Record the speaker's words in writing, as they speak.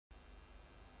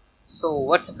So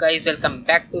what's up guys, welcome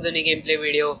back to the new game play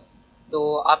video. तो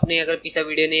आपने अगर पिछला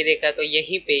वीडियो नहीं देखा है तो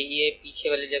यहीं पे ये पीछे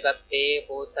वाली जगह पे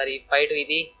बहुत सारी फाइट हुई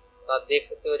थी, तो आप देख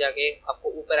सकते हो जाके,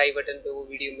 आपको ऊपर आई बटन पे वो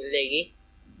वीडियो मिल जाएगी।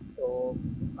 तो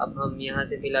अब हम यहाँ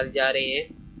से फिलहाल जा रहे हैं।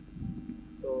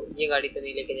 तो ये गाड़ी तो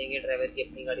नहीं लेके जाएंगे, ड्राइवर की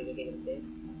अपनी गाड़ी लेके चलते हैं।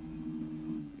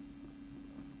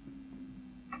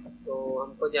 तो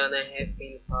हमको जाना है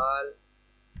फिलहाल,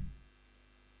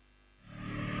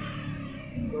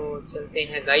 तो चलते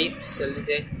हैं गाइस जल्दी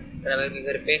से ड्राइवर के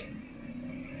घर पे।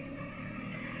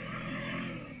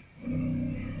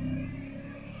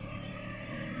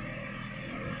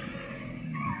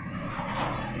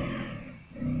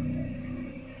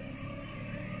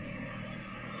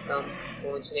 हम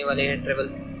पहुंचने वाले हैं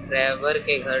ड्राइवर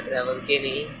के घर, ड्राइवर के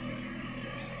नहीं,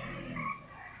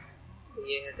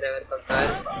 ये है ड्राइवर का घर।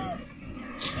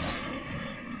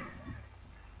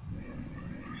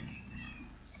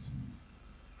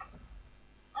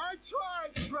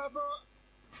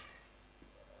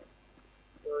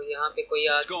 तो यहाँ पे कोई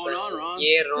आ चुका है,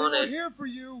 ये रॉन है।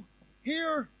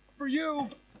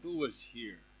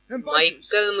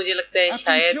 माइकल मुझे लगता है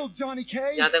शायद, जहाँ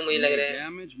तक मुझे लग रहा है।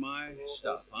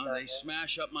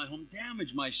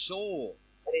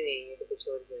 अरे नहीं, ये तो कुछ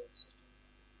और है।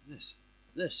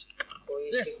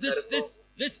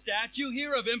 This statue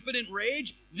here of impotent rage,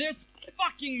 this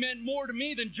fucking meant more to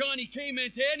me than Johnny K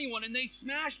meant to anyone, and they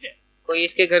smashed it. कोई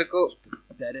इसके घर को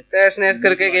तहस नहस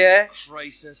करके गया है।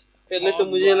 पहले तो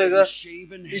मुझे लगा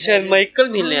कि शायद माइकल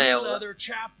मिलने आया होगा।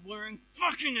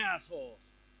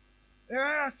 They're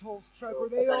assholes, Trevor.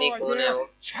 They are. They're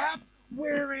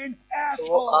chap-wearing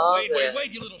assholes.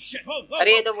 Wait, you little shit. Whoa.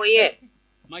 अरे ये तो वही है।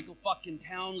 Michael fucking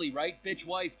Townley, right? Bitch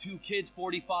wife, 2 kids,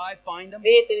 45. Find them.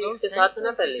 अरे ये तो इसके साथ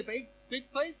ना पहले। Big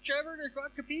place, Trevor. There's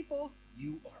lots of people.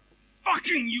 You are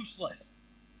fucking useless.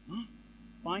 Huh?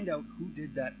 Find out who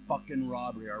did that fucking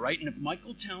robbery, all right? And if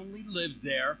Michael Townley lives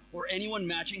there or anyone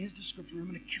matching his description, I'm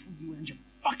gonna kill you and your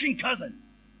fucking cousin.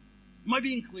 Am I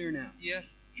being clear now?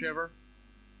 Yes, Trevor.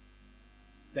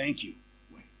 Thank you.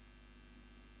 Wait.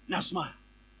 Now smile.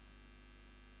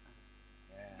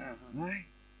 Yeah. Right?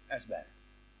 That's better.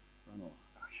 Run along.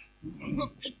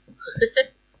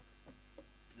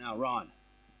 Now, Ron.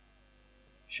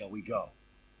 Shall we go?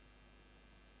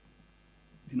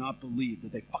 Cannot believe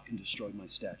that they fucking destroyed my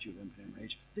statue of impotent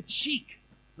rage. The cheek!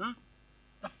 Huh?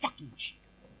 The fucking cheek.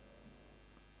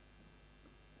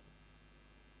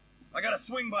 I gotta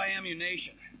swing by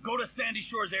ammunition. Go to Sandy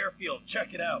Shores Airfield.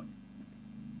 Check it out.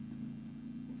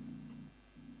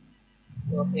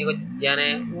 तो अपने को जाना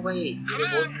है। वो भाई ये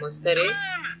बहुत मस्त है रे,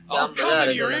 क्या मजा आ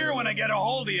रहा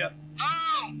है।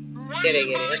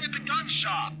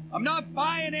 I'm not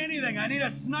buying anything. I need a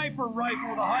sniper rifle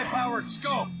with a high-powered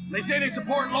scope. They say they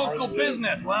support local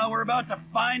business. Well, we're about to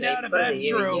find out if that's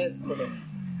true.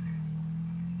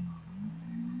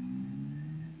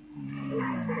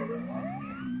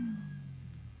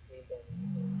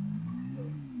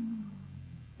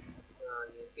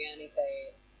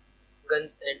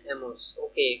 Guns and ammos.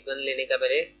 Okay, gun लेने का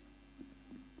पहले।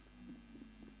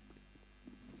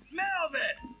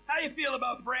 Melvin, how you feel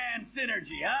about brand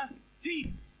synergy, huh? Teeth,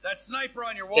 that sniper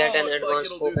on your wall Get an looks like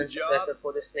advanced it'll do scope the and job. suppressor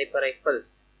for the sniper rifle.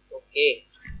 Okay.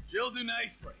 She'll do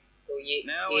nicely. तो ये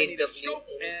Now I need a scope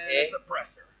and a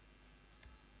suppressor.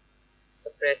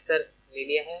 Suppressor ले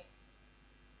लिया है।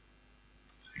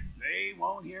 They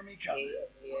won't hear me coming. ये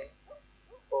अब लिया है।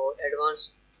 और advanced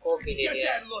scope भी ले Get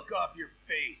लिया है। that look off your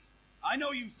face. I know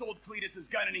you sold Cletus his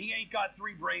gun and he ain't got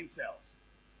 3 brain cells.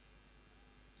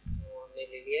 तो हमने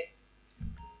ले लिया है।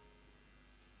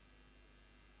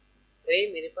 अरे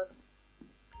मेरे पास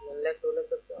 1 लाख डॉलर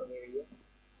तक तो आ गए भैया,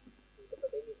 मुझे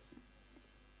पता ही नहीं।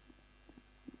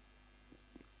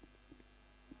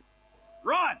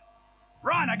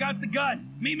 Ron, I got the gun.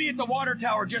 Meet me at the water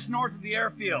tower just north of the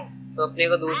airfield. तो अपने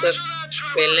को दूर से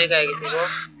फैलने का है किसी को।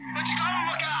 But you gotta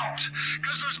look out,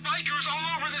 because there's bikers all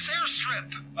over this airstrip.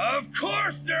 Of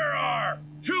course there are!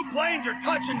 2 planes are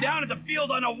touching down at the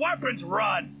field on a weapons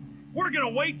run. We're gonna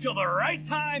wait till the right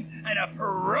time and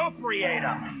appropriate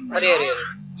them. अरे अरे अरे।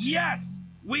 Yes,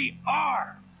 we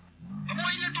are. I'm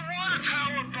waiting at the water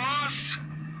tower, boss.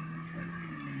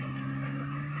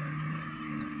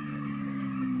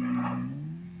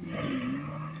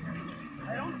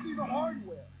 I don't see the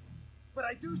hardware, but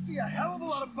I do see a hell of a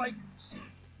lot of bikers.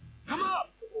 Come up!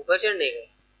 ऊपर चढ़ने गए,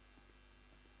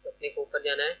 तो अपने को ऊपर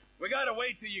जाना है। We gotta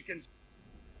wait till you can.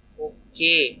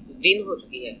 Okay, दिन हो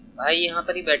चुकी है भाई, यहाँ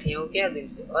पर ही बैठे हो क्या दिन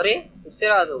से? अरे उससे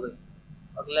रात हो गई,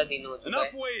 अगला दिन हो चुका है।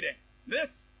 Enough waiting.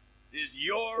 This is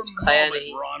your कुछ खाया moment,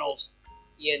 नहीं, Ronald.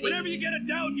 ये Whenever you नहीं get a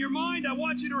doubt in your mind, I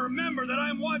want you to remember that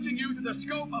I'm watching you through the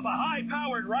scope of a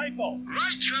high-powered rifle.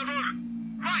 Right, Trevor.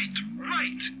 Right.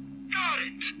 Got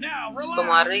it. Now, इसको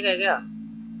मारने relax. का क्या?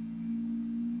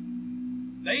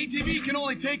 The ATV can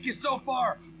only take you so far.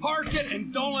 Park it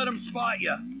and don't let him spot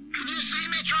you. Can you see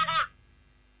me, Trevor?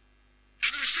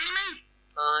 Can you see me?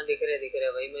 हाँ दिख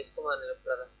रहे भाई, मैं इसको मारने लग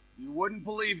पड़ा था। You wouldn't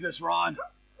believe this, Ron.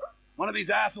 One of these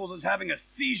assholes is having a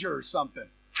seizure or something.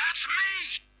 That's me.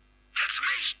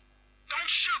 Don't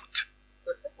shoot.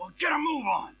 Well, get a move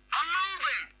on. I'm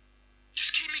moving.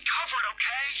 Just keep me covered,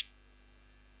 okay?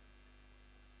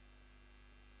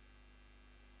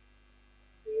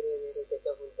 धीरे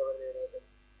चाचा full cover दे रहे हैं,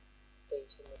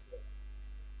 tension मत लो।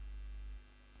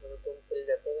 तो तुम full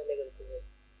जाते हैं पहले गलती से,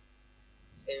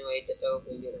 सेम वही चाचा को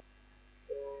फुल दे रहा।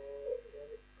 तो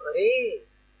अरे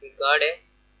ये गार्ड है,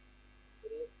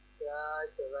 ये क्या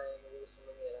जगह है मुझे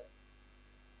समझ नहीं आ रहा।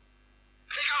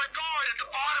 They got a guard at the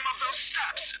bottom of those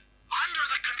steps, under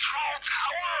the control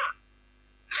tower.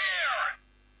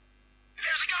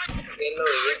 There's a guy.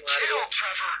 Good kill,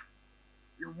 Trevor.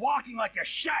 You're walking like you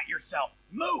shat yourself.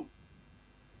 Move.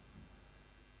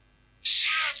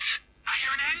 Shit! I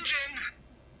hear an engine.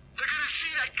 They're gonna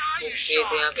see that guy you तो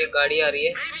shot. यहाँ पे गाड़ी आ रही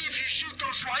है। Maybe if you shoot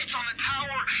those lights on the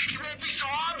tower, it won't be so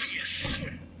obvious.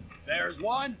 There's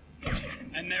one,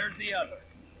 and there's the other.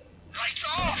 Lights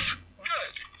off.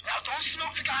 Good. Now don't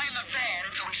smoke the guy in the van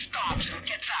until he stops and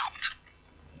gets out.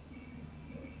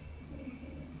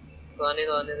 तो आने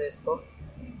दो इसको।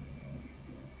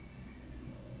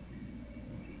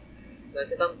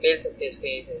 वैसे तो हम पेल सकते हैं इसको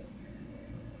यहीं से।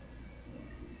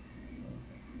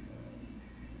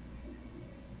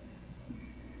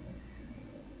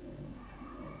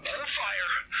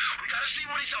 Fire. We gotta see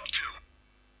what he's up to.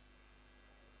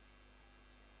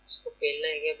 इसको पेलना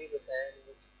है क्या, अभी बताया नहीं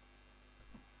कुछ।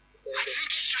 I think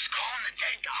he's just calling the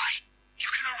dead guy. You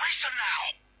can erase him now.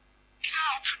 He's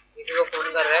out. किसी को फोन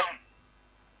कर रहा है।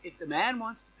 If the man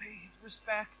wants to pay his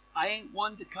respects, I ain't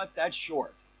one to cut that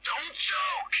short. Don't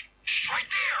joke. He's right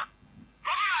there.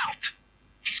 Rub him out.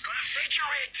 He's gonna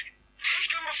figure it.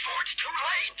 Take him before it's too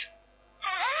late.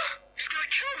 He's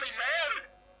gonna kill me, man.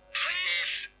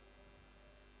 Please.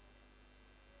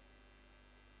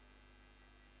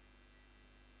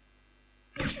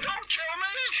 Don't kill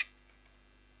me.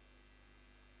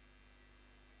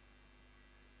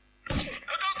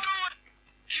 Don't do it.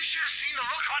 You should have seen the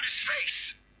look on his face.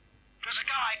 There's a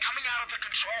guy coming out of the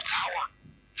control tower.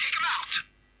 Take him out.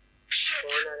 Shit.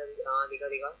 कौन आ रहा है? हाँ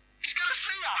दिखा। He's gonna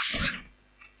see us.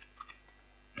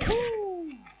 Woo!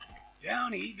 Down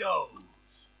he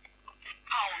goes.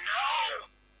 Oh no!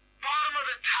 Bottom of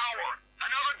the tower.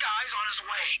 Another guy's on his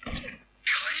way.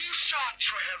 Clean shot,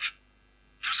 Trev.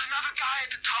 There's another guy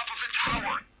at the top of the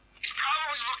tower. He's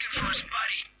probably looking for his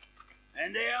buddy.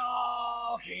 And they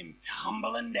all came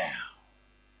tumbling down.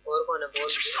 और कौन है? बोल।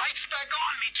 Get your sights back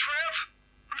on me, Trev.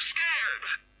 I'm scared.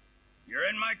 You're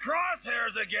in my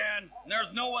crosshairs again. And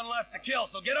there's no one left to kill,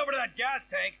 so get over to that gas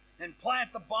tank and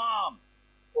plant the bomb.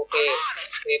 Okay, I'm on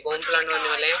it. ये bomb But there's a plant होने guy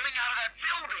वाले हैं। coming out of that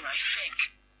building, I think.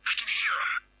 I can hear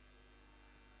him.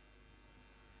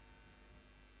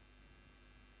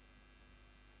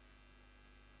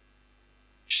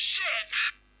 Shit!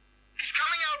 He's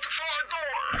coming out the far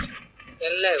door.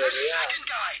 चल रहा है There's a भैया। second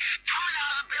guy coming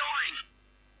out of the building.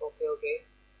 Okay.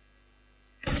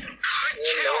 Good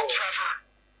Hello. kill, Trevor.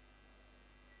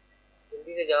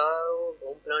 जल्दी से जाओ,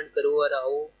 bomb plant करो और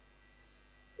आओ।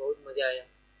 बहुत मजा आया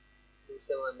दूर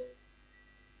से मारने में।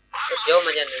 तो जो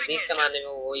मजा नजदीक से मारने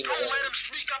में वही Don't मजा let है। him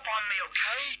sneak up on me,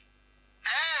 okay?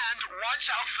 And watch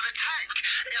out for the tank.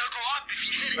 It'll go up if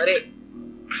you hit it. अरे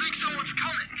I think someone's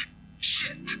coming.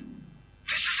 Shit.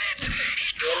 This is it.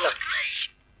 He ये लो caught me.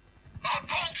 A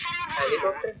bolt from the blue.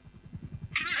 Helicopter.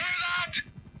 Can you hear that?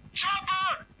 Chopper,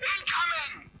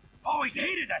 incoming. Always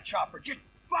hated that chopper. Just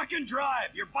fucking drive.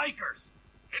 You're bikers.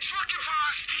 It's looking for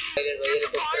us, Steve. Pilot भाई Get the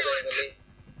helicopter गए pilot. पहले।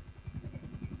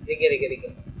 दिखे।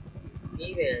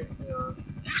 Steve है इसमें। You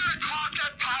gonna clock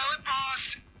that pilot, boss?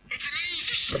 It's an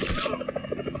easy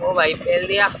shot. ओ भाई fail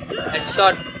दिया।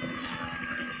 Headshot.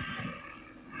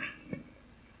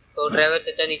 तो driver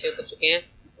चाचा नीचे उतर चुके हैं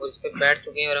और इस पे बैठ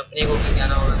चुके हैं और अपने को भी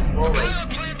जाना होगा। ओ भाई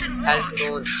हेल्प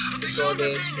ड्रोन सिक्योर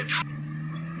दे इसको।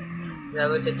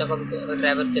 ड्राइवर चाचा को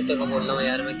बोल रहा हूँ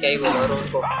यार, मैं क्या ही बोल रहा हूँ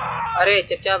उनको। अरे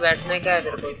चाचा बैठना क्या है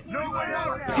तेरे को?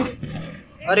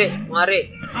 अरे मारे।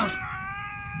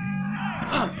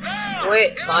 ओए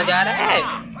कहाँ जा रहा है?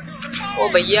 ओ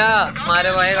भैया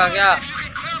मारे भाएगा क्या?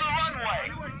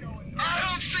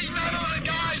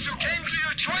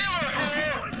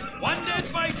 One dead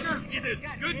biker is as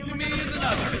good to me as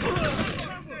another.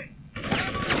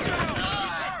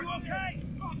 You okay?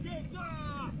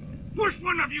 Which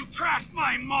one of you trashed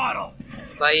my model?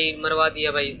 भाई मरवा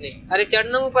दिया भाई इसने। अरे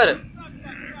चढ़ना ऊपर।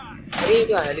 अरे ये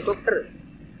क्या हेलीकॉप्टर?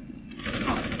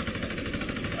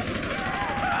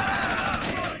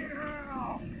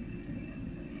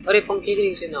 अरे पंखे के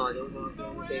नीचे ना आ जाओ।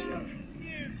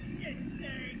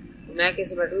 मैं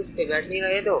कैसे बैठूं इस पे? बैठ नहीं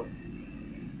रहा है तो।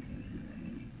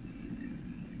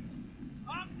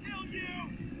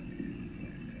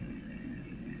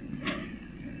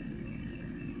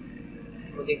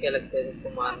 मुझे क्या लगता है सबको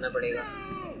मारना पड़ेगा।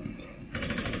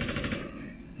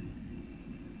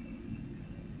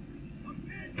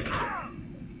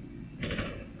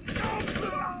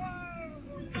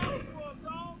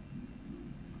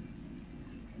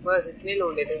 बस इतने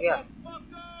लोग थे क्या?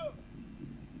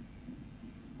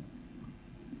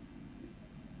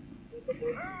 ये तो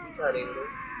बहुत सीखा रहे ब्रो।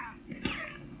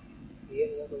 ये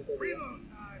लगा कोई तो दिया।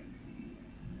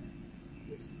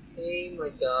 इसने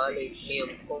मजाल इतने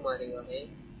हमको मारेगा है।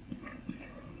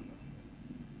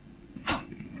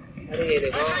 अरे ये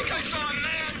देखो।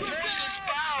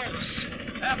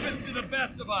 Happens to the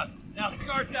best of us. Now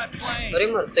start that plane. अरे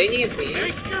मरता ही नहीं है भाई।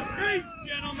 Make your peace,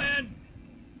 gentlemen.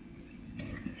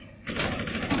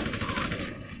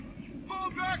 Fall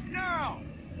back now.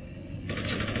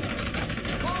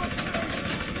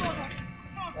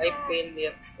 भाई फेल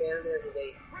दिया सीधा ही।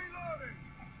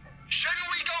 Shouldn't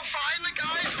we go find the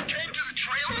guys who came to the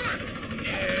trailer?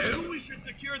 No, we should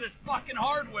secure this fucking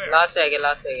hardware. Last रह गया,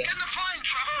 लास्ट रह गया। Get in the plane,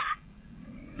 Trevor.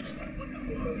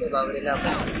 से भाग रही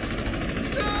लापा।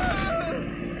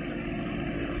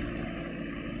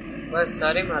 बस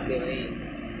सारे मार दिए भाई।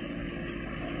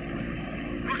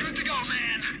 We're good to go,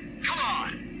 man. Come on.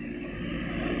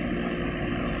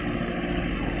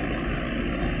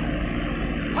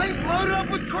 Please load up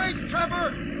with crates, Trevor.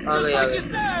 Just like you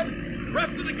said.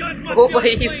 Rest of the guns must O be on the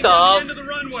भाई plane at the साहब। end of the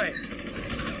runway.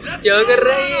 क्या कर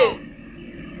रहा है ये?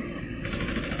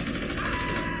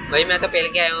 भाई मैं तो पहले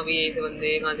के आया हूँ अभी। यही से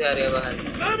बंदे कहाँ से आ रहे हैं बाहर?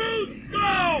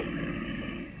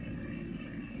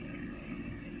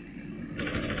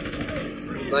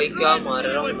 भाई क्या मार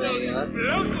रहा हूँ मैं यार।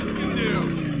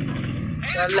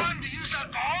 चल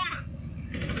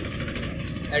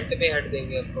हेड पे हट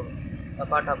देंगे आपको।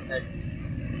 टपाटप हेड।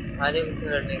 आज किसने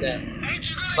लड़ने का है?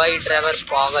 भाई ट्रेवर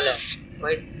पागल है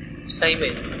भाई, सही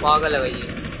में पागल है भाई ये।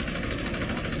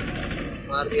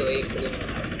 मार दिया भाई एक सेकंड।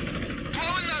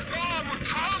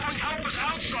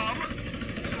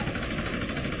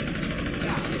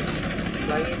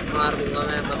 भाई मार दूंगा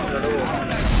मैं, मत लड़ो।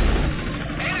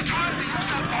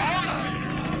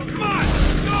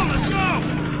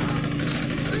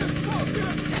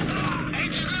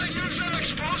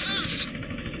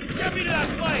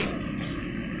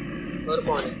 और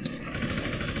कौन है?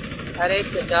 अरे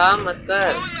चचा मत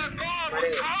कर। अरे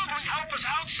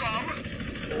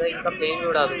मैं इनका प्लेन भी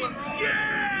उड़ा दूंगा।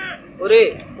 अरे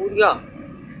कूद गया।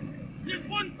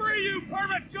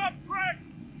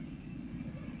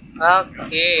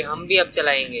 ओके हम भी अब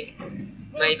चलाएंगे।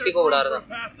 मैं इसी को उड़ा रहा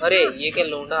था। अरे ये क्या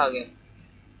लोंडा आ गया।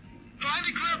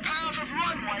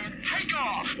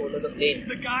 Follow the plane.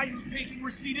 The guy who's taking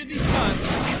receipt of these guns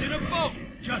is in a boat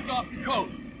just off the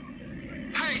coast.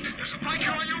 Hey, there's a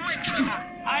biker on your wing, Trevor.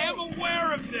 I am aware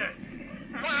of this.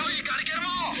 Well, you gotta get him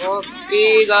off.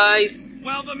 Okay, guys.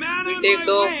 Well, the man on Take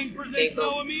my off. wing presents Take no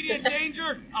off. immediate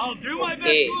danger. I'll do my Okay.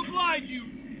 best to oblige you.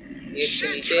 ये से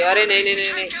नीचे। अरे नहीं नहीं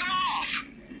नहीं नहीं। Get him off.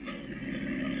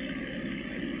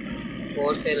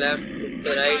 4 से left, 6 से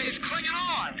right. He's clinging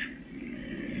on.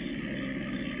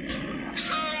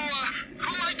 So,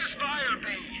 who might this buyer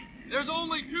be? There's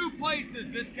only 2 places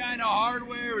this kind of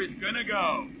hardware is gonna go.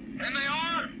 And they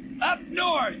are? Up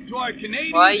north to our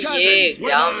Canadian भाई ये cousins,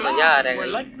 where क्या the मजा आ lost रहा है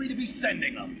we're guys। likely to be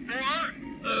sending them.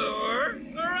 Or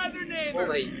our other O neighbor.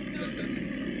 भाई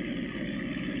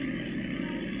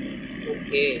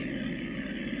okay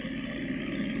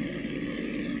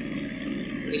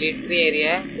military area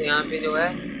है तो यहाँ पे जो है।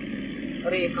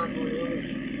 अरे ये कहाँ पहुँच गया?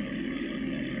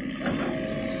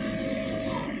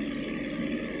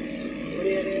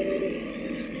 अरे अरे अरे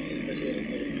अरे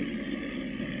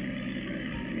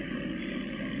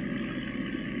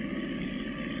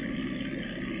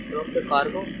drop the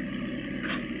cargo.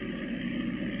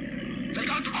 They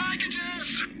got the packages.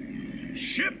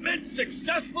 Shipment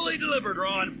successfully delivered,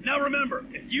 Ron. Now remember,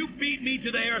 if you beat me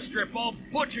to the airstrip, I'll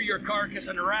butcher your carcass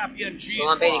and wrap you in cheese तो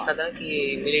वहाँ पे लिखा cloth. था कि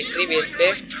मिलिट्री बेस पे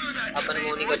अपन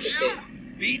वो नहीं कर सकते।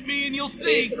 Beat me and you'll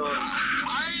base see. Road I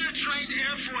ain't a trained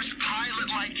Air Force pilot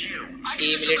like you. I कि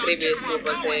can just military about base get के to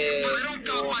ऊपर my से point, but I don't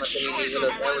got वो much मतलब choice illegal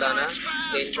over होता है whether उड़ाना it's plane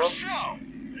fast को। or slow.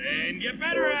 And get तो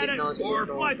better at it, जितना हो सके or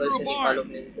उतना fly ऊपर through से a निकालो barn.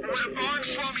 प्लेन को। Would a barn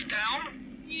slow me down?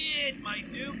 Yeah, it might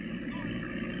do.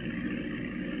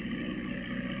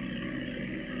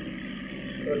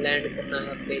 तो लैंड करना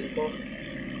है प्लेन को।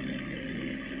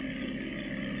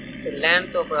 तो लैंड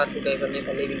तो अपना चुका करने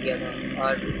पहले भी किया था।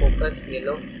 R2 फोकस ये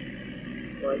लो,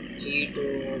 और G2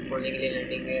 खोलने के लिए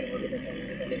लैंडिंग है। वो तो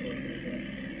बताऊंगी पहले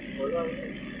बोला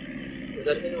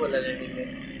उधर भी नहीं बोला लैंडिंग है।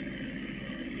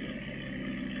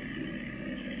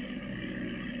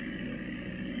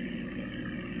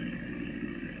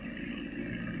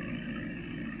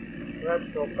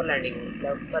 प्रॉपर लैंडिंग हुई,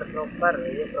 प्रॉपर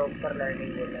ये प्रॉपर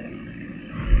लैंडिंग बोला है।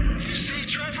 You see,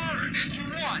 Trevor, you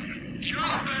won. You're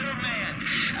the better man.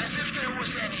 As if there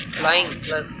was any doubt. Flying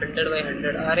plus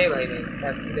 100/100। अरे भाई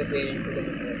टैक्सी के plane into the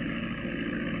number.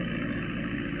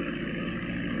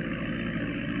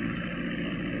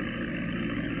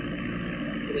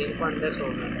 Plane को अंदर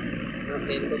छोड़ना था, मैं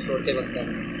प्लेन को छोड़ते वक्त है।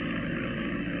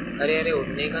 अरे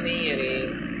उड़ने का नहीं, अरे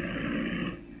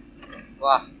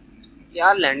वाह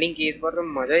यार लैंडिंग की इस बार तो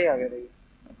मजा ही आ गया भाई,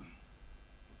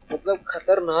 मतलब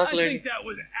खतरनाक landing. I think that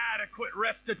was adequate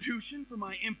restitution for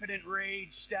my impotent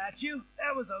rage statue.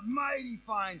 That was a mighty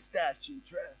fine statue,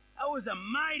 Trev. That was a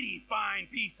mighty fine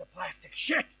piece of plastic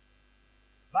shit.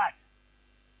 But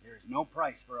there is no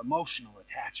price for emotional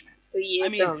attachment. तो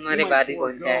ये तो हमारे बाद ही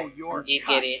पहुंचा है, हम जीत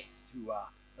गए race. To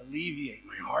alleviate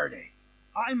my heartache.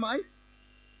 I might.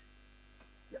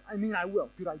 Yeah, I mean, I will.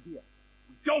 Good idea.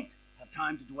 We don't have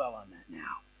time to dwell on that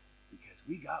now, because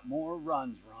we got more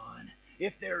runs, Ron.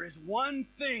 If there is one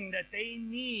thing that they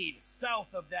need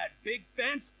south of that big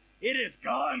fence, it is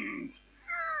guns.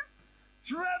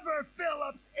 Trevor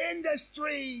Phillips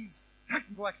Industries.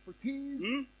 Technical expertise,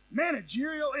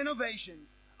 managerial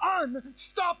innovations,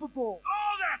 unstoppable.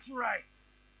 Oh, that's right.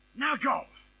 Now go.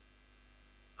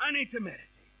 I need to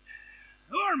meditate.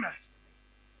 Or masturbate.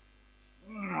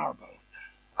 Or both.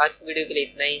 आज की video के लिए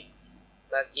इतना ही,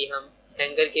 बाकी हम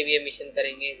hanger के भी mission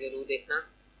करेंगे, जरूर देखना।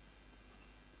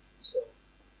 So,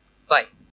 bye.